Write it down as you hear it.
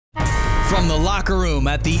From the locker room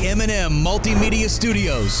at the M&M Multimedia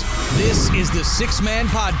Studios, this is the Six Man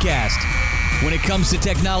Podcast. When it comes to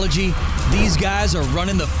technology, these guys are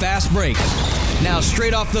running the fast break. Now,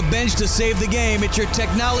 straight off the bench to save the game, it's your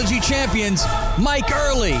technology champions, Mike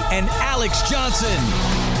Early and Alex Johnson.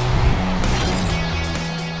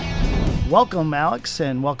 Welcome, Alex,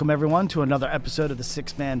 and welcome everyone to another episode of the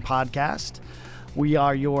Six Man Podcast. We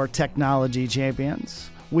are your technology champions.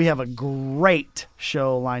 We have a great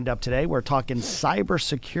show lined up today. We're talking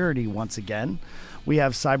cybersecurity once again. We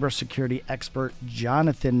have cybersecurity expert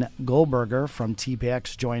Jonathan Goldberger from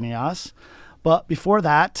TPX joining us. But before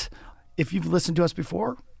that, if you've listened to us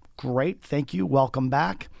before, great. Thank you. Welcome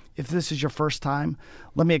back. If this is your first time,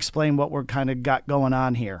 let me explain what we're kind of got going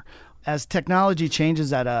on here. As technology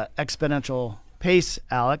changes at an exponential pace,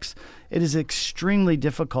 Alex, it is extremely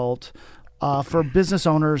difficult for business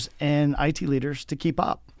owners and IT leaders to keep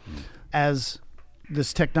up. As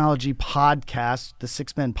this technology podcast, the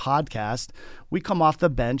Six Men Podcast, we come off the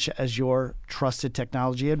bench as your trusted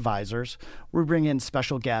technology advisors. We bring in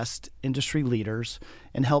special guests, industry leaders,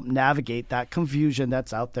 and help navigate that confusion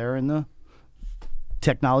that's out there in the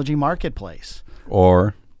technology marketplace.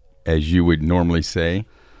 Or, as you would normally say,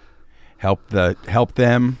 help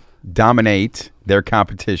them dominate their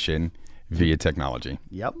competition via technology.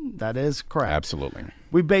 Yep, that is correct. Absolutely.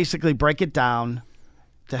 We basically break it down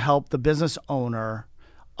to help the business owner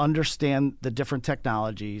understand the different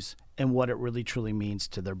technologies and what it really truly means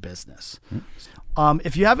to their business.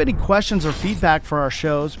 If you have any questions or feedback for our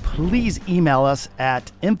shows, please email us at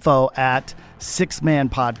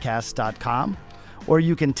info@sixmanpodcast.com, or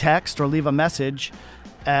you can text or leave a message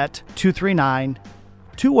at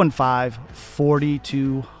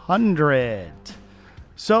 239-215-4200.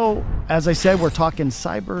 So, as I said, we're talking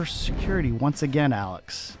cybersecurity once again,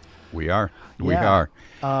 Alex. We are.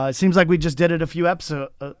 It seems like we just did it a few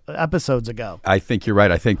episodes ago. I think you're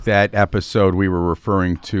right. I think that episode we were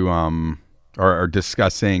referring to or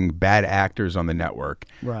discussing bad actors on the network.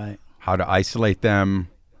 Right. How to isolate them,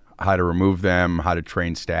 how to remove them, how to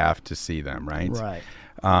train staff to see them, right? Right.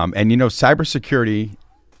 And, cybersecurity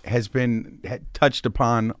has been touched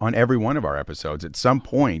upon on every one of our episodes at some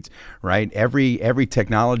point, right? Every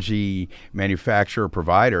technology manufacturer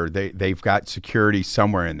provider, they've got security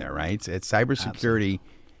somewhere in there, right? Cybersecurity Absolutely.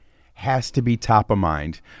 Has to be top of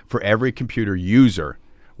mind for every computer user,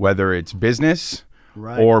 whether it's business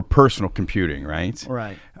or personal computing, right?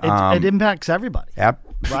 Right. It impacts everybody,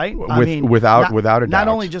 right? Without a doubt. Not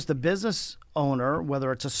only just the business owner,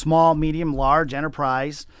 whether it's a small, medium, large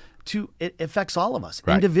enterprise, it affects all of us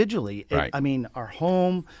individually. Our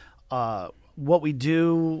home, what we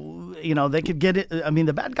do, they could get it.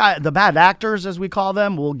 The bad actors, as we call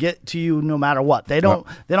them, will get to you no matter what. They don't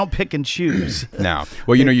pick and choose. No.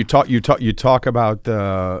 Well, you talk about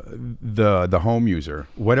the home user.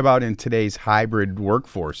 What about in today's hybrid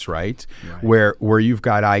workforce, right? Where you've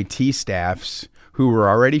got IT staffs who were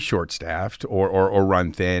already short-staffed or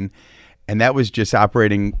run thin, and that was just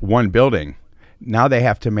operating one building. Now they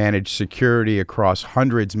have to manage security across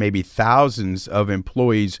hundreds, maybe thousands of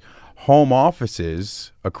employees' home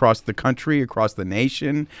offices across the country, across the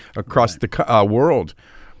nation, across the world,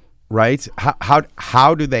 right?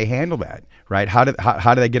 How do they handle that, right? How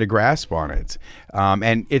do they get a grasp on it?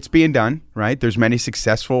 And it's being done, right? There's many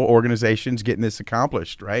successful organizations getting this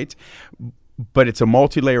accomplished, right? But it's a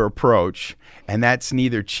multi-layer approach, and that's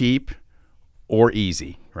neither cheap or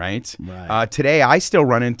easy. Right. Today, I still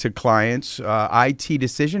run into clients, IT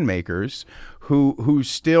decision makers, who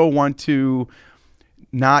still want to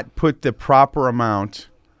not put the proper amount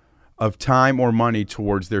of time or money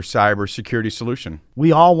towards their cybersecurity solution.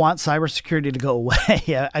 We all want cybersecurity to go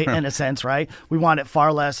away, in a sense, right? We want it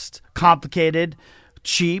far less complicated,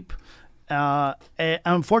 cheap. And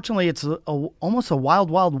unfortunately, it's almost a wild,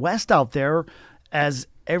 wild west out there, as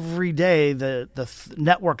every day the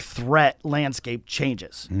network threat landscape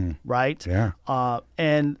changes, right? Yeah.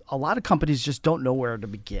 And a lot of companies just don't know where to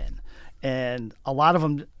begin. And a lot of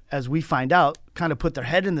them, as we find out, kind of put their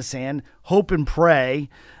head in the sand, hope and pray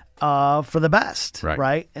for the best,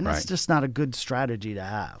 right? And that's just not a good strategy to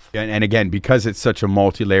have. And again, because it's such a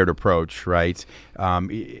multi-layered approach, right?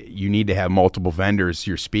 You need to have multiple vendors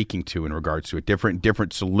you're speaking to in regards to it,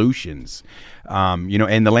 different solutions.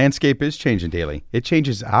 And the landscape is changing daily. It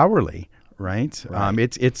changes hourly, right?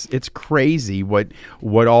 It's crazy what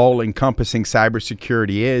all encompassing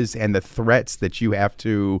cybersecurity is and the threats that you have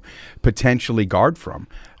to potentially guard from.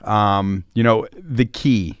 The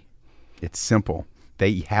key, it's simple.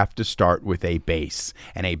 They have to start with a base,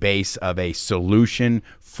 and a base of a solution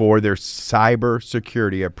for their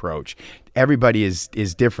cybersecurity approach. everybody is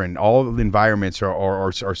different. All the environments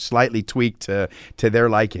are slightly tweaked to their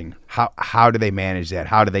liking. How do they manage that?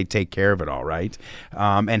 How do they take care of it all, right?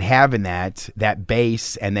 And having that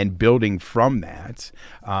base and then building from that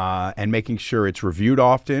and making sure it's reviewed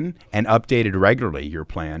often and updated regularly, your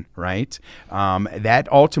plan, right? That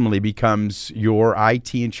ultimately becomes your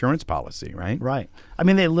IT insurance policy, right? Right. I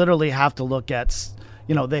mean, they literally have to look at,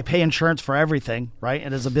 they pay insurance for everything, right?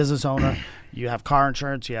 And as a business owner, you have car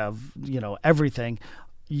insurance, you have, everything.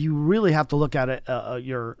 You really have to look at it,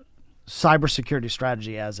 your cybersecurity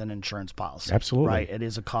strategy as an insurance policy. Absolutely. Right. It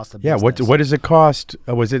is a cost of business. business. What does it cost?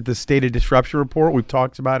 Was it the State of Disruption report? We've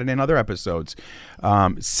talked about it in other episodes.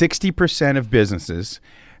 60% of businesses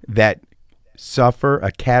that suffer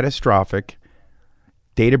a catastrophic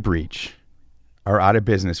data breach are out of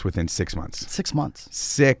business within 6 months. 6 months.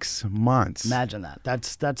 6 months. Imagine that.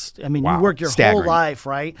 That's. I mean, Wow. you work your Staggering. whole life,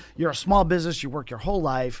 right? You're a small business. You work your whole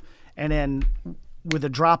life, and then with a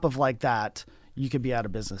drop of like that, you could be out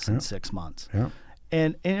of business in 6 months. Yeah.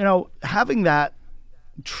 And having that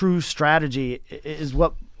true strategy is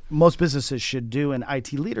what most businesses should do, and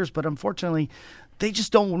IT leaders. But unfortunately, they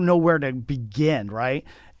just don't know where to begin, right?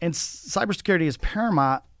 And cybersecurity is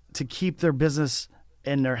paramount to keep their business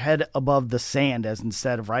and their head above the sand as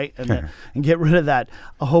instead of right and get rid of that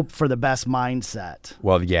hope for the best mindset.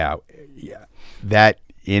 Well, yeah, that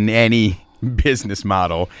in any business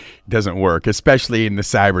model doesn't work, especially in the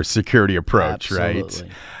cybersecurity approach, Absolutely.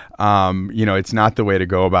 right? It's not the way to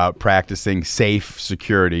go about practicing safe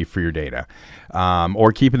security for your data,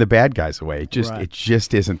 or keeping the bad guys away. It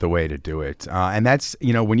just isn't the way to do it. And that's,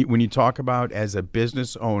 when you talk about as a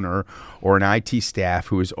business owner or an IT staff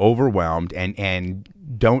who is overwhelmed and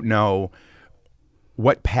don't know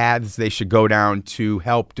what paths they should go down to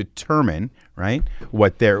help determine, right,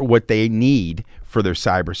 what they need for their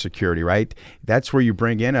cybersecurity, right? That's where you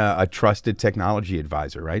bring in a trusted technology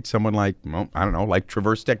advisor, right? Someone like, like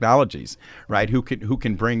Traverse Technologies, right? Who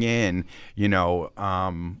can bring in,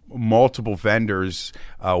 multiple vendors,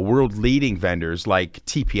 world-leading vendors like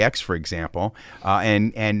TPX, for example,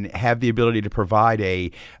 and have the ability to provide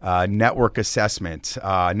a network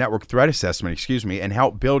threat assessment, and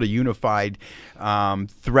help build a unified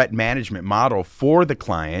threat management model for the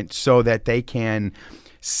client so that they can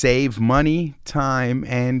save money, time,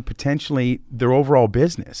 and potentially their overall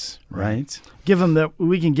business, right?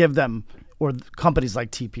 We can give them, or companies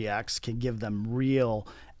like TPX can give them real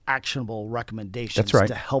actionable recommendations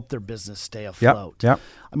to help their business stay afloat. Yep.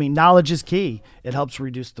 I mean, knowledge is key. It helps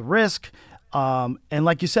reduce the risk. And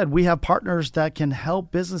like you said, we have partners that can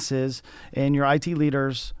help businesses and your IT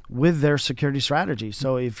leaders with their security strategy.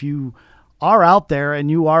 So if you are out there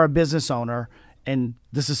and you are a business owner and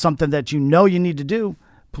this is something that you need to do,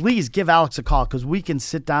 please give Alex a call, because we can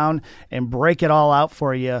sit down and break it all out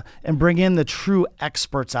for you and bring in the true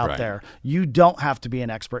experts out there. You don't have to be an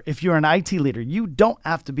expert. If you're an IT leader, you don't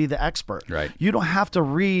have to be the expert. Right. You don't have to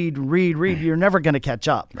read. You're never going to catch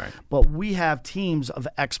up. Right. But we have teams of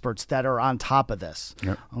experts that are on top of this.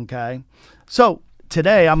 Yep. Okay. So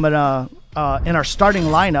today I'm going to, in our starting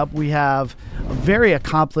lineup, we have a very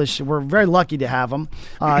accomplished, we're very lucky to have him.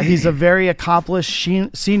 He's a very accomplished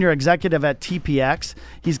senior executive at TPX.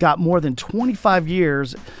 He's got more than 25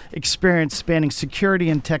 years experience spanning security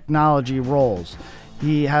and technology roles.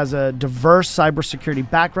 He has a diverse cybersecurity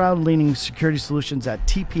background, leading security solutions at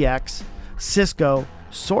TPX, Cisco,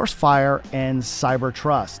 SourceFire, and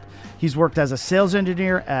CyberTrust. He's worked as a sales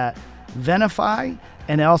engineer at Venafi,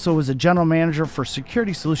 and also was a general manager for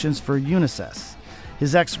security solutions for Unisys.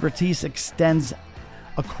 His expertise extends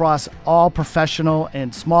across all professional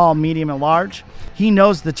and small, medium, and large. He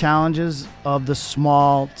knows the challenges of the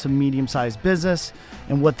small to medium-sized business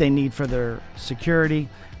and what they need for their security.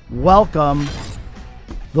 Welcome,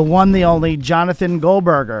 the one, the only, Jonathan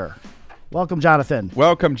Goldberger. Welcome, Jonathan.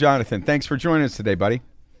 Welcome, Jonathan. Thanks for joining us today, buddy.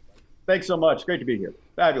 Thanks so much. Great to be here.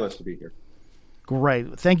 Fabulous to be here.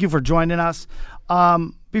 Great. Thank you for joining us.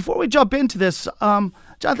 Before we jump into this,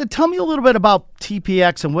 Jonathan, tell me a little bit about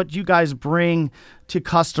TPX and what you guys bring to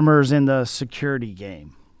customers in the security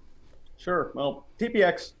game. Sure. Well,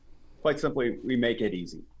 TPX, quite simply, we make it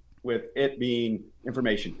easy. With it being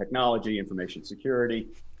information technology, information security,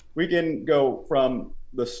 we can go from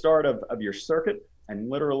the start of your circuit and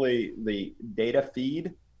literally the data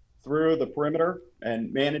feed through the perimeter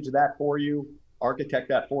and manage that for you, architect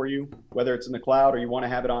that for you, whether it's in the cloud or you want to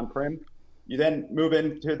have it on-prem. You then move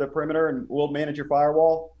into the perimeter and we'll manage your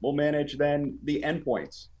firewall. We'll manage then the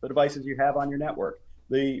endpoints, the devices you have on your network,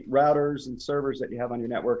 the routers and servers that you have on your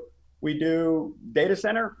network. We do data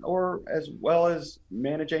center, or as well as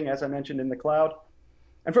managing, as I mentioned, in the cloud.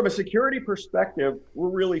 And from a security perspective, we're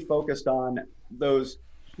really focused on those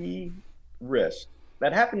key risks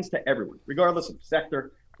that happens to everyone, regardless of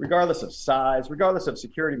sector, regardless of size, regardless of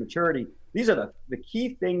security maturity. These are the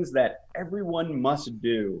key things that everyone must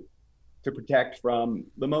do to protect from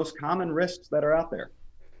the most common risks that are out there.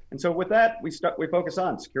 And so with that, we focus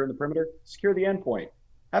on securing the perimeter, secure the endpoint,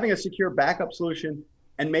 having a secure backup solution,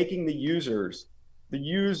 and making the users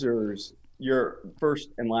your first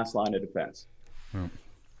and last line of defense.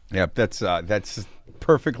 Yep, that's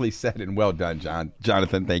perfectly said and well done,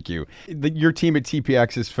 Jonathan. Thank you. Your team at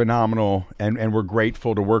TPX is phenomenal, and we're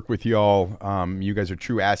grateful to work with you all. You guys are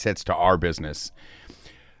true assets to our business.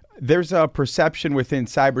 There's a perception within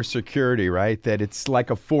cybersecurity, right, that it's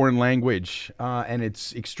like a foreign language, and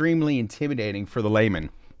it's extremely intimidating for the layman.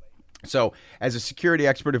 So, as a security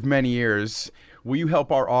expert of many years, will you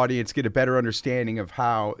help our audience get a better understanding of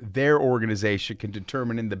how their organization can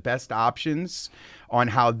determine the best options on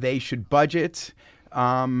how they should budget,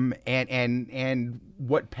 and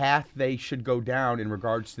what path they should go down in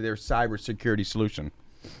regards to their cybersecurity solution?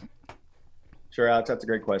 Sure, Alex, that's a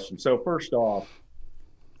great question. So first off,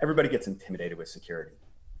 everybody gets intimidated with security.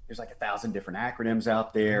 There's like 1,000 different acronyms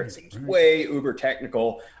out there. It seems way uber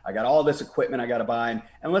technical. I got all this equipment I got to buy.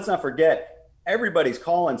 And let's not forget, everybody's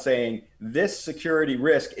calling saying this security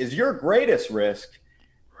risk is your greatest risk.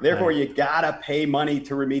 Therefore, you got to pay money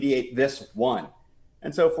to remediate this one.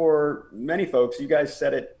 And so for many folks, you guys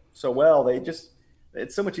said it so well,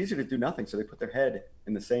 it's so much easier to do nothing. So they put their head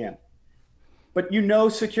in the sand. But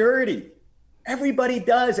security. Everybody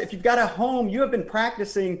does. If you've got a home, you have been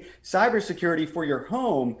practicing cybersecurity for your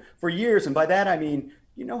home for years. And by that, I mean,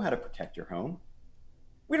 you know how to protect your home.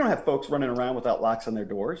 We don't have folks running around without locks on their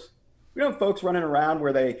doors. We don't have folks running around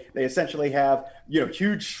where they essentially have,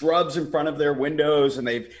 huge shrubs in front of their windows, and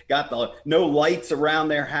they've got no lights around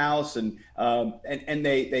their house. And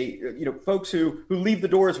they folks who leave the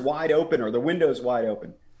doors wide open or the windows wide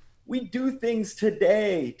open. We do things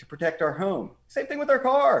today to protect our home. Same thing with our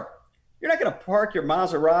car. You're not going to park your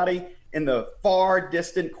Maserati in the far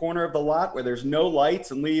distant corner of the lot where there's no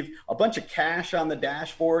lights and leave a bunch of cash on the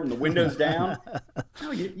dashboard and the windows down.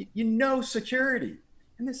 No, you security.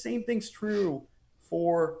 And the same thing's true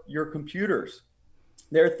for your computers.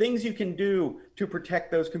 There are things you can do to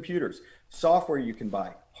protect those computers. Software you can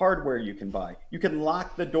buy, hardware you can buy. You can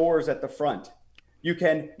lock the doors at the front. You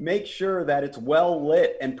can make sure that it's well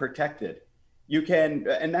lit and protected. You can,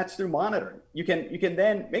 and that's through monitoring. You can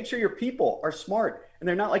then make sure your people are smart and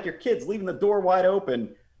they're not like your kids leaving the door wide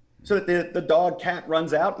open so that the dog cat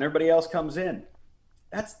runs out and everybody else comes in.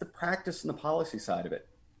 That's the practice and the policy side of it.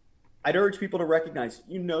 I'd urge people to recognize,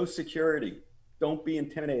 security. Don't be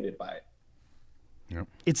intimidated by it. Yep.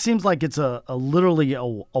 It seems like it's literally a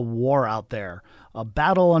war out there, a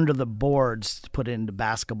battle under the boards, to put into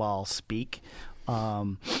basketball speak.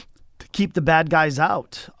 To keep the bad guys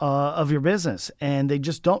out of your business, and they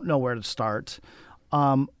just don't know where to start.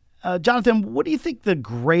 Jonathan, what do you think the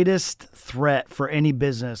greatest threat for any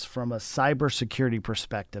business from a cybersecurity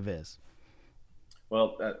perspective is?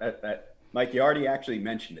 Well, Mike, you already actually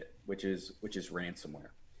mentioned it, which is ransomware.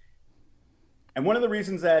 And one of the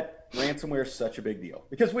reasons that ransomware is such a big deal,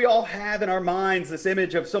 because we all have in our minds this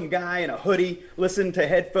image of some guy in a hoodie listening to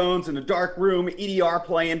headphones in a dark room, EDR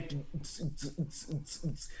playing,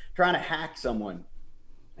 trying to hack someone.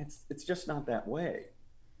 It's just not that way.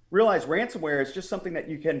 Realize ransomware is just something that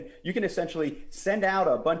you can essentially send out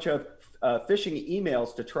a bunch of phishing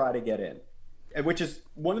emails to try to get in, which is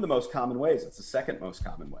one of the most common ways. It's the second most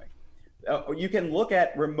common way. You can look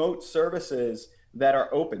at remote services that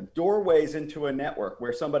are open, doorways into a network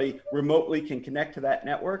where somebody remotely can connect to that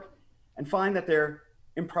network and find that they're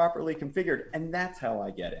improperly configured. And that's how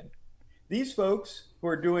I get in. These folks who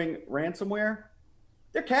are doing ransomware,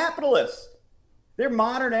 they're capitalists. They're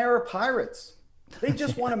modern era pirates. They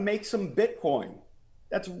just want to make some Bitcoin.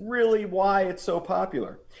 That's really why it's so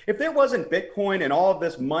popular. If there wasn't Bitcoin and all of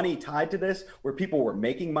this money tied to this, where people were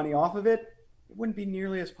making money off of it, it wouldn't be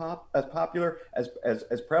nearly as popular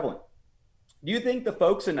as prevalent. Do you think the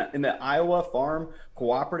folks in the Iowa Farm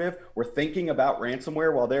Cooperative were thinking about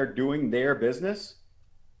ransomware while they're doing their business?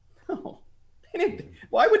 No.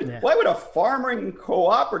 Why would a farming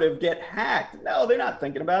cooperative get hacked? No, they're not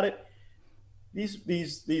thinking about it. These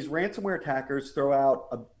ransomware attackers throw out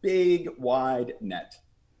a big, wide net,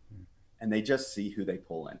 and they just see who they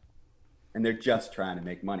pull in, and they're just trying to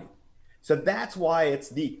make money. So that's why it's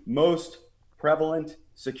the most prevalent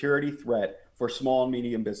security threat for small and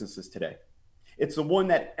medium businesses today. It's the one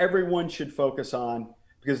that everyone should focus on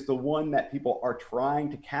because it's the one that people are trying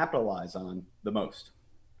to capitalize on the most.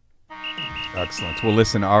 Excellent. Well,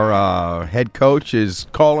 listen, our head coach is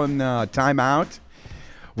calling timeout.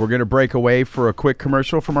 We're going to break away for a quick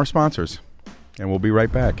commercial from our sponsors, and we'll be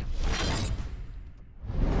right back.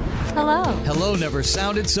 Hello. Hello never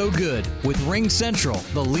sounded so good with Ring Central,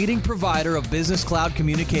 the leading provider of business cloud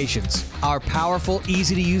communications. Our powerful,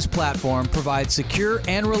 easy-to-use platform provides secure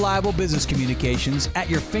and reliable business communications at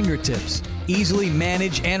your fingertips. Easily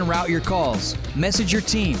manage and route your calls, message your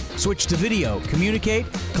team, switch to video, communicate,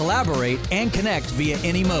 collaborate, and connect via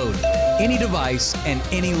any mode, any device, and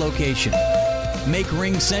any location. Make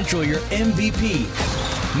Ring Central your MVP.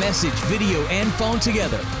 Message, video, and phone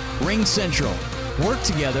together. Ring Central. Work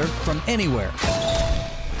together from anywhere.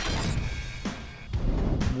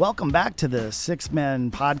 Welcome back to the Six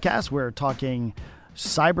Men Podcast. We're talking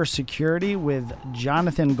cybersecurity with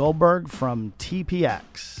Jonathan Goldberg from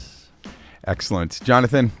TPX. Excellent.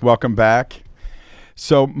 Jonathan, welcome back.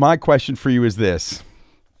 So my question for you is this.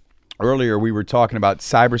 Earlier we were talking about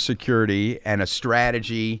cybersecurity, and a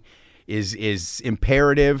strategy is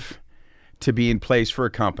imperative to be in place for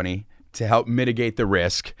a company to help mitigate the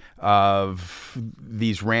risk of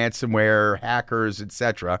these ransomware, hackers,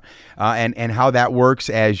 etc., and how that works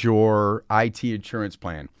as your IT insurance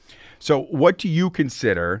plan. So what do you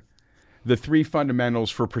consider the three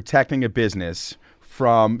fundamentals for protecting a business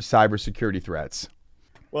from cybersecurity threats?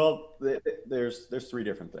 Well, there's three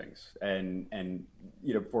different things, and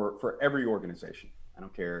for every organization, I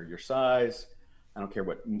don't care your size, I don't care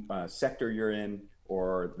what sector you're in,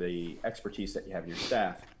 or the expertise that you have in your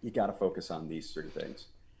staff, you got to focus on these three things.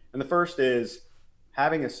 And the first is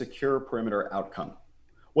having a secure perimeter outcome.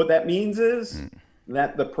 What that means is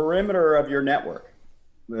that the perimeter of your network,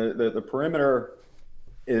 the perimeter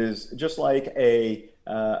is just like a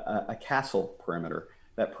castle perimeter.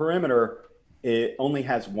 That perimeter, it only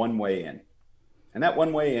has one way in. And that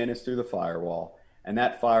one way in is through the firewall. And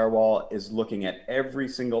that firewall is looking at every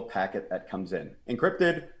single packet that comes in,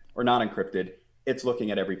 encrypted or not encrypted. It's looking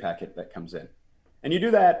at every packet that comes in. And you do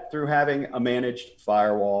that through having a managed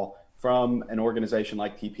firewall from an organization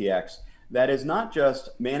like TPX that is not just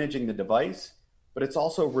managing the device, but it's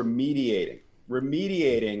also remediating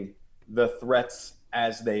the threats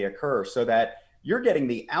as they occur, so that you're getting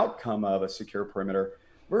the outcome of a secure perimeter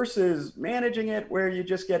versus managing it where you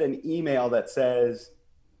just get an email that says,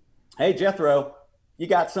 hey, Jethro, you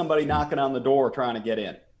got somebody knocking on the door trying to get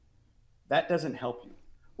in. That doesn't help you.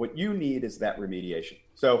 What you need is that remediation.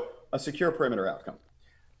 So a secure perimeter outcome.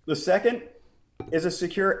 The second is a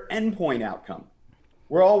secure endpoint outcome.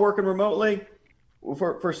 We're all working remotely.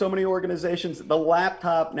 For so many organizations, the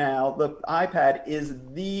laptop now, the iPad is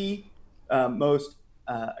the most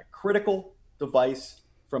critical device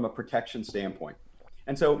from a protection standpoint.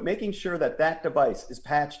 And so making sure that that device is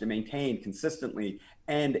patched and maintained consistently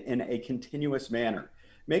and in a continuous manner,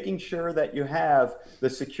 making sure that you have the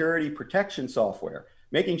security protection software,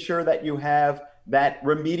 making sure that you have that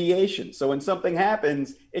remediation. So when something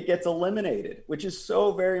happens, it gets eliminated, which is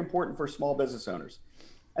so very important for small business owners.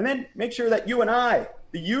 And then make sure that you and I,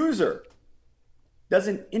 the user,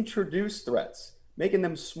 doesn't introduce threats, making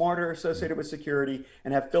them smarter associated with security,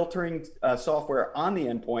 and have filtering software on the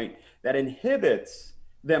endpoint that inhibits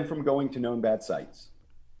them from going to known bad sites.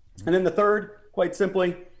 And then the third, quite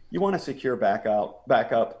simply, you want a secure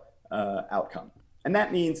backup outcome. And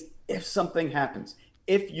that means if something happens,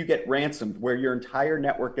 if you get ransomed where your entire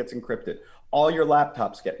network gets encrypted, all your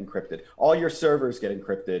laptops get encrypted, all your servers get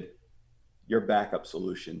encrypted, your backup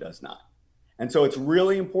solution does not. And so it's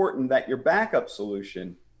really important that your backup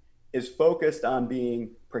solution is focused on being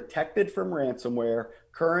protected from ransomware,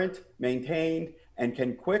 current, maintained, and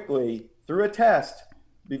can quickly, through a test,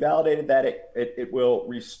 be validated that it will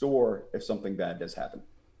restore if something bad does happen.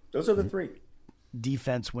 Those are the three.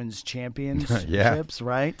 Defense wins championships,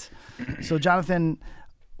 right? So, Jonathan,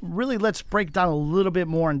 really let's break down a little bit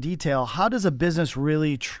more in detail. How does a business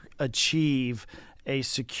really achieve a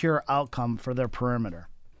secure outcome for their perimeter?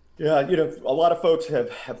 Yeah, a lot of folks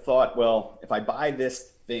have thought, well, if I buy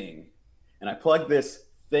this thing and I plug this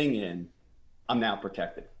thing in, I'm now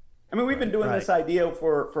protected. I mean, we've been doing this idea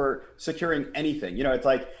for securing anything. It's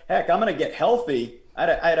like, heck, I'm going to get healthy. I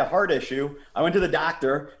had a heart issue. I went to the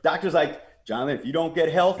doctor. Doctor's like, Jonathan, if you don't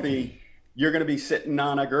get healthy, you're going to be sitting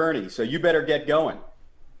on a gurney. So you better get going.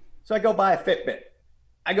 So I go buy a Fitbit.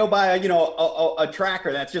 I go buy a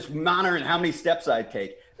tracker that's just monitoring how many steps I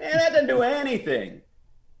take. Man, that doesn't do anything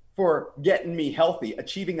for getting me healthy,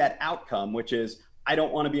 achieving that outcome, which is I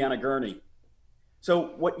don't want to be on a gurney.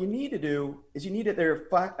 So what you need to do is there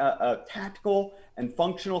are tactical and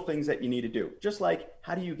functional things that you need to do. Just like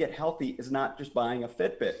how do you get healthy is not just buying a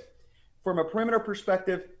Fitbit. From a perimeter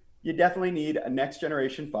perspective, you definitely need a next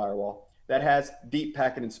generation firewall that has deep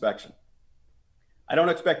packet inspection. I don't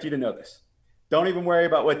expect you to know this. Don't even worry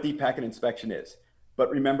about what deep packet inspection is. But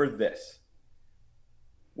remember this.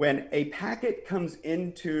 When a packet comes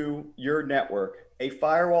into your network, a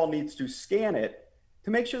firewall needs to scan it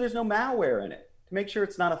to make sure there's no malware in it, to make sure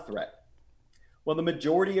it's not a threat. Well, the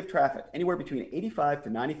majority of traffic, anywhere between 85 to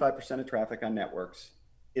 95% of traffic on networks,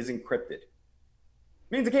 is encrypted. It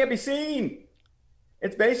means it can't be seen.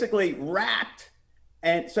 It's basically wrapped,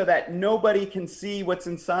 and so that nobody can see what's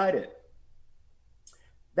inside it.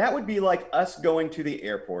 That would be like us going to the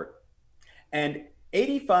airport, and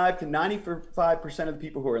 85 to 95% of the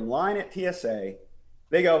people who are in line at TSA,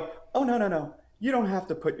 they go, oh, no. You don't have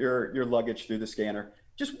to put your luggage through the scanner.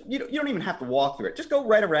 Just, you don't even have to walk through it. Just go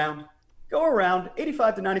right around. Go around.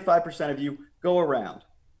 85 to 95% of you go around.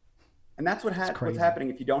 And that's what's happening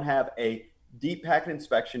if you don't have a deep packet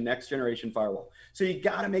inspection next generation firewall. So you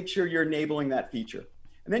got to make sure you're enabling that feature.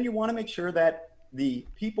 And then you want to make sure that the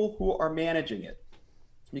people who are managing it,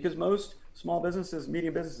 because most small businesses,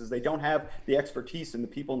 medium businesses, they don't have the expertise and the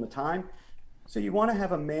people and the time. So you want to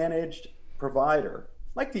have a managed provider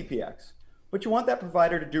like TPX, but you want that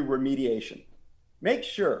provider to do remediation. Make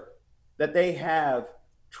sure that they have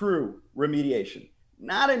true remediation,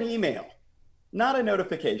 not an email, not a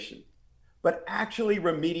notification, but actually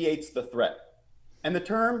remediates the threat. And the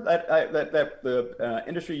term that the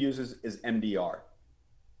industry uses is MDR.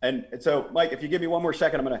 And so, Mike, if you give me one more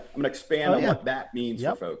second, I'm gonna expand on what that means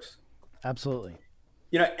for folks. Absolutely.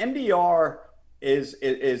 You know, MDR is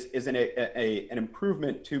an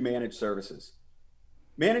improvement to managed services.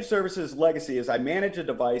 Managed services legacy is I manage a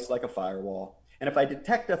device like a firewall, and if I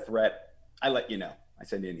detect a threat, I let you know. I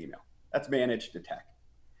send you an email. That's managed detect.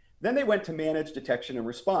 Then they went to managed detection and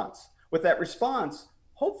response, with that response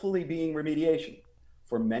hopefully being remediation.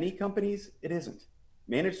 For many companies, it isn't.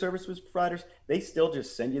 Managed services providers, they still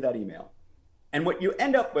just send you that email. And what you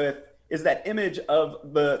end up with is that image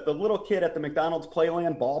of the little kid at the McDonald's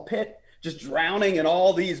Playland ball pit, just drowning in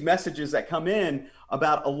all these messages that come in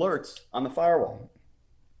about alerts on the firewall.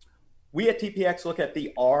 We at TPX look at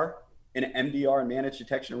the R in MDR and managed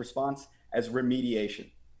detection and response as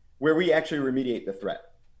remediation, where we actually remediate the threat.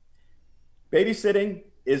 Babysitting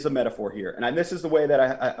is a metaphor here, and this is the way that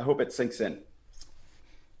I hope it sinks in.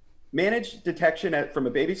 Managed detection from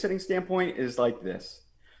a babysitting standpoint is like this.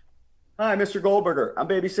 Hi, Mr. Goldberger. I'm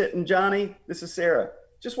babysitting Johnny. This is Sarah.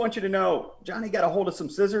 Just want you to know, Johnny got a hold of some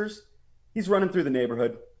scissors. He's running through the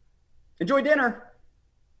neighborhood. Enjoy dinner.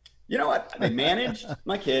 You know what? They managed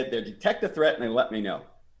my kid. They detect the threat and they let me know.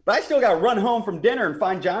 But I still got to run home from dinner and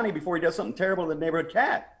find Johnny before he does something terrible to the neighborhood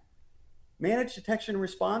cat. Managed detection and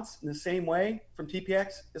response in the same way from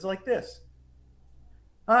TPX is like this.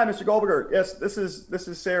 Hi, Mr. Goldberger. Yes, this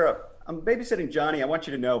is Sarah. I'm babysitting Johnny. I want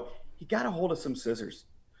you to know he got a hold of some scissors.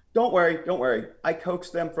 Don't worry. I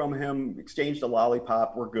coaxed them from him, exchanged a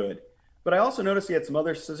lollipop. We're good. But I also noticed he had some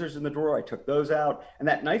other scissors in the drawer. I took those out. And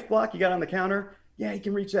that knife block you got on the counter, yeah, he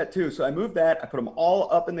can reach that too. So I moved that. I put them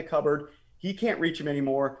all up in the cupboard. He can't reach them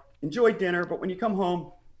anymore. Enjoy dinner. But when you come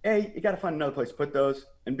home, A, you got to find another place to put those.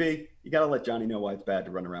 And B, you got to let Johnny know why it's bad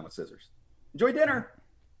to run around with scissors. Enjoy dinner.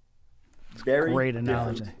 Very great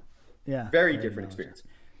analogy. Yeah. Very different experience.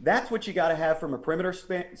 That's what you got to have from a perimeter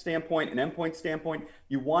standpoint, an endpoint standpoint.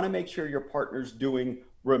 You want to make sure your partner's doing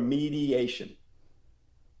remediation.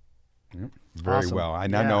 Very awesome. Well.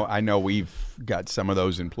 I know we've got some of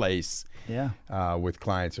those in place. Yeah. With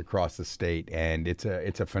clients across the state, and it's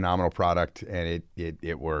a phenomenal product, and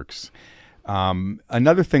it works.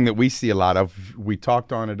 Another thing that we see a lot of, we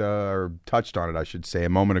talked on it or touched on it, I should say, a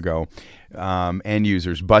moment ago. End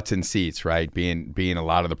users, butts and seats, right? Being a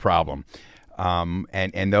lot of the problem.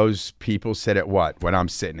 And those people sit at what I'm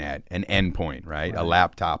sitting at, an endpoint, right? A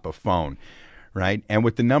laptop, a phone, right? And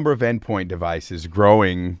with the number of endpoint devices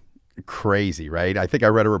growing crazy, right? I think I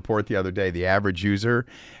read a report the other day. The average user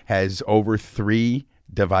has over 3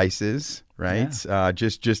 devices, right? Yeah.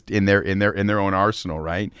 Just in their own arsenal,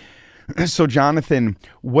 right? So, Jonathan,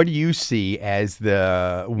 what do you see as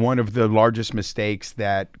one of the largest mistakes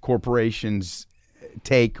that corporations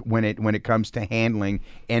take when it comes to handling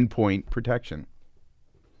endpoint protection?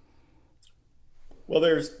 Well,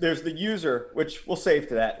 there's the user, which we'll save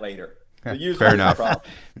to that later. The user Fair enough. Problem.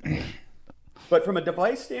 But from a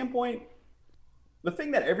device standpoint, the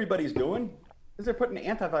thing that everybody's doing is they're putting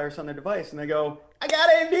antivirus on their device and they go, I got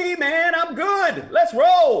AV, man, I'm good. Let's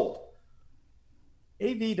roll.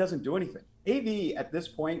 AV doesn't do anything. AV at this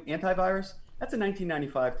point, antivirus, that's a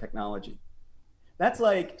 1995 technology. That's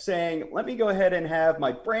like saying, let me go ahead and have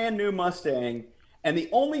my brand new Mustang, and the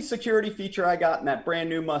only security feature I got in that brand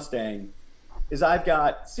new Mustang is I've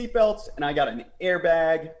got seatbelts and I got an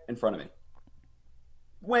airbag in front of me.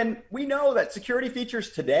 when we know that security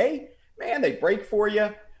features today, man, they brake for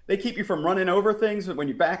you. They keep you from running over things when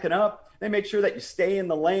you're backing up. They make sure that you stay in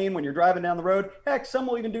the lane when you're driving down the road. Heck, some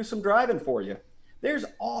will even do some driving for you. There's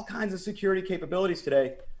all kinds of security capabilities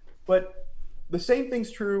today, but the same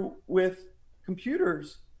thing's true with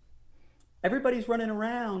computers. Everybody's running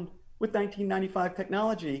around with 1995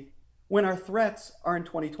 technology when our threats are in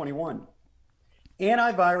 2021.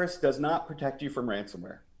 Antivirus does not protect you from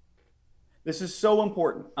ransomware. This is so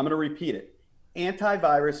important. I'm going to repeat it.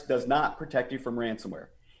 Antivirus does not protect you from ransomware.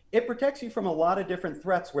 It protects you from a lot of different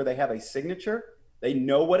threats where they have a signature, they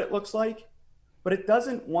know what it looks like, but it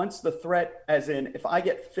doesn't once the threat, as in if I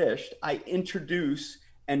get phished, I introduce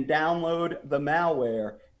and download the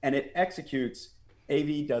malware and it executes,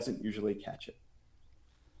 AV doesn't usually catch it.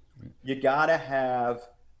 You gotta have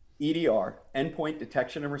EDR, endpoint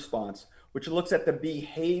detection and response, which looks at the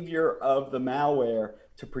behavior of the malware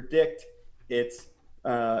to predict its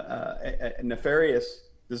nefarious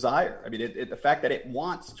desire. I mean, the fact that it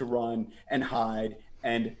wants to run and hide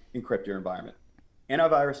and encrypt your environment.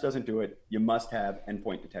 Antivirus doesn't do it. You must have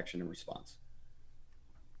endpoint detection and response.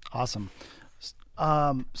 Awesome.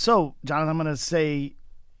 So, Jonathan, I'm going to say,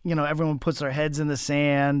 everyone puts their heads in the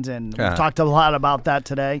sand, and we've talked a lot about that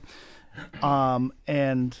today.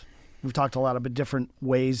 And we've talked a lot about different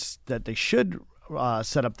ways that they should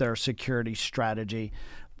set up their security strategy.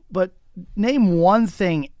 But name one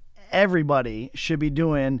thing everybody should be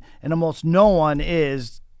doing, and almost no one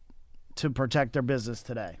is, to protect their business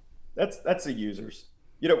today. That's the users.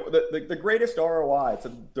 The greatest ROI, it's a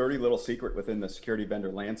dirty little secret within the security vendor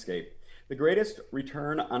landscape. The greatest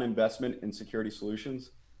return on investment in security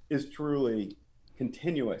solutions is truly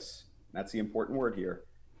continuous. That's the important word here.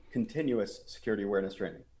 Continuous security awareness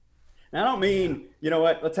training. Now, I don't mean,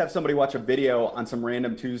 let's have somebody watch a video on some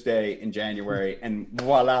random Tuesday in January and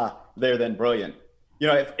voila, they're then brilliant.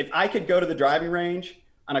 If I could go to the driving range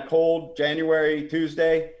on a cold January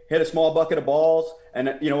Tuesday, hit a small bucket of balls,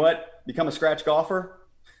 and become a scratch golfer,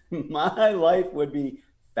 my life would be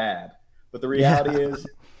fab. But the reality is,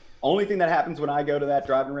 only thing that happens when I go to that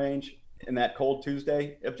driving range in that cold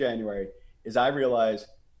Tuesday of January is I realize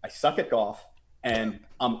I suck at golf and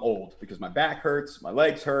I'm old because my back hurts, my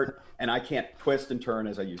legs hurt, and I can't twist and turn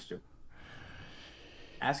as I used to.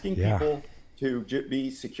 Asking people to be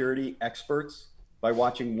security experts by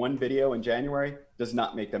watching one video in January does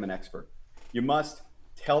not make them an expert. You must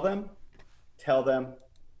tell them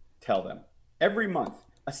every month,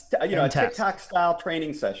 a TikTok style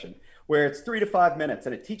training session where it's 3 to 5 minutes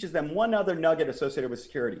and it teaches them one other nugget associated with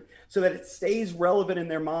security so that it stays relevant in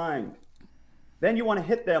their mind. Then you want to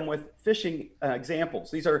hit them with phishing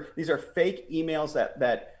examples. These are fake emails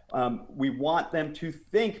that we want them to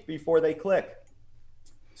think before they click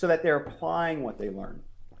so that they're applying what they learn.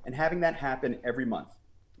 And having that happen every month.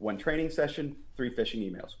 One training session, 3 phishing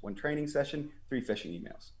emails. One training session, 3 phishing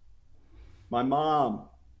emails. My mom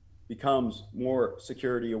becomes more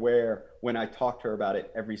security aware when I talk to her about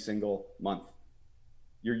it every single month.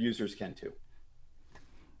 Your users can too.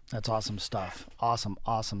 That's awesome stuff.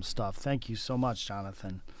 Awesome stuff. Thank you so much,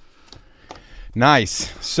 Jonathan.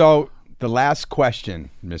 Nice. So the last question,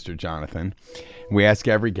 Mr. Jonathan, we ask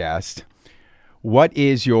every guest,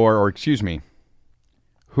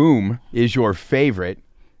 whom is your favorite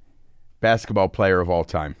basketball player of all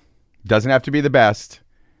time? Doesn't have to be the best,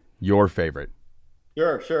 your favorite.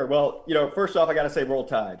 Sure. Well, first off, I got to say Roll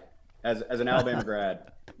Tide. As an Alabama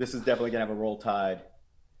grad, this is definitely going to have a Roll Tide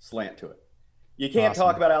slant to it. You can't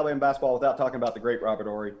talk about Alabama basketball without talking about the great Robert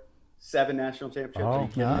Horry. 7 national championships. Oh,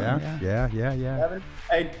 yeah. 7?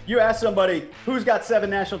 Hey, you ask somebody who's got 7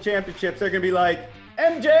 national championships, they're going to be like,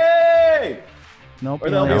 MJ! Nope. Or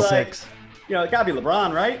they'll be like, 6. It got to be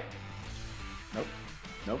LeBron, right?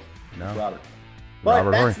 Nope. No. Robert. But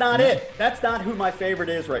Robert that's Horry. not it. That's not who my favorite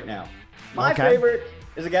is right now. My favorite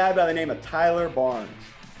is a guy by the name of Tyler Barnes.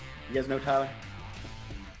 You guys know Tyler?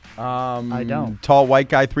 I don't. Tall white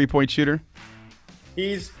guy, 3-point shooter.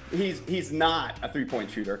 He's not a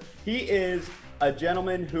 3-point shooter. He is a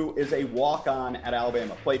gentleman who is a walk-on at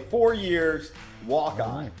Alabama. Played 4 years,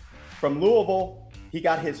 walk-on. Right. From Louisville, he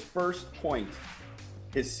got his first point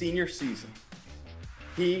his senior season.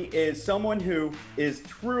 He is someone who is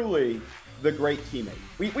truly the great teammate.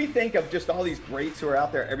 We think of just all these greats who are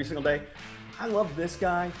out there every single day. I love this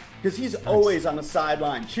guy because he's always on the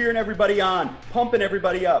sideline, cheering everybody on, pumping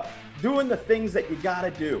everybody up, doing the things that you got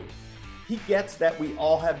to do. He gets that we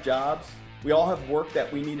all have jobs, we all have work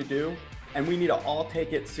that we need to do, and we need to all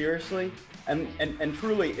take it seriously. And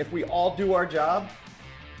truly, if we all do our job,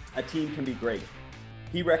 a team can be great.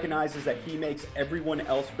 He recognizes that he makes everyone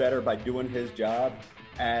else better by doing his job,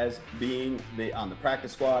 as being on the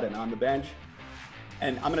practice squad and on the bench.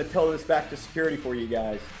 And I'm going to tell this back to security for you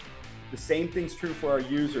guys. The same thing's true for our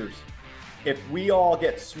users. If we all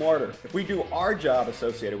get smarter, if we do our job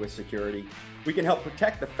associated with security, we can help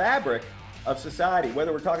protect the fabric of society,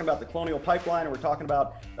 whether we're talking about the Colonial Pipeline or we're talking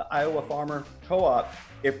about the Iowa Farmer Co-op.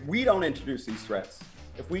 If we don't introduce these threats,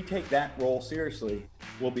 if we take that role seriously,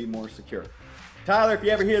 we'll be more secure. Tyler, if you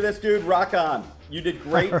ever hear this, dude, rock on. You did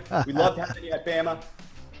great. Right. We loved having you at Bama.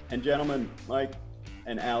 And gentlemen, Mike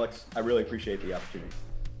and Alex, I really appreciate the opportunity.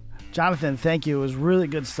 Jonathan, thank you. It was really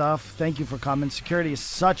good stuff. Thank you for coming. Security is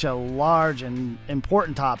such a large and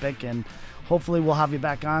important topic, and hopefully we'll have you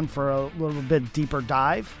back on for a little bit deeper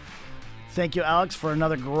dive. Thank you, Alex, for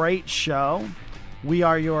another great show. We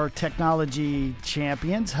are your technology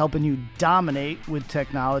champions, helping you dominate with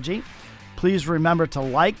technology. Please remember to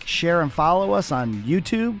like, share, and follow us on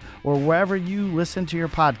YouTube or wherever you listen to your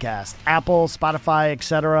podcast, Apple, Spotify,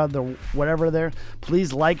 etc., whatever there.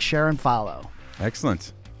 Please like, share, and follow.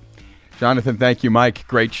 Excellent. Jonathan, thank you. Mike,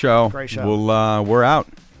 great show. Great show. We're out.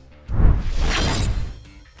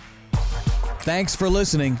 Thanks for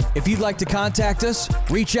listening. If you'd like to contact us,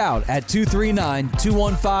 reach out at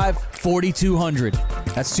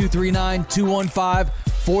 239-215-4200. That's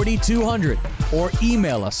 239-215-4200. Or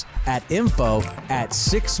email us at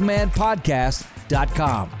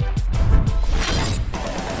info@sixmanpodcast.com.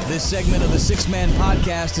 This segment of the Six Man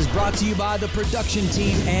Podcast is brought to you by the production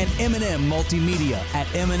team and M&M Multimedia.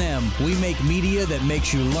 At M&M, we make media that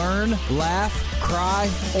makes you learn, laugh, cry,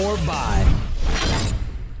 or buy.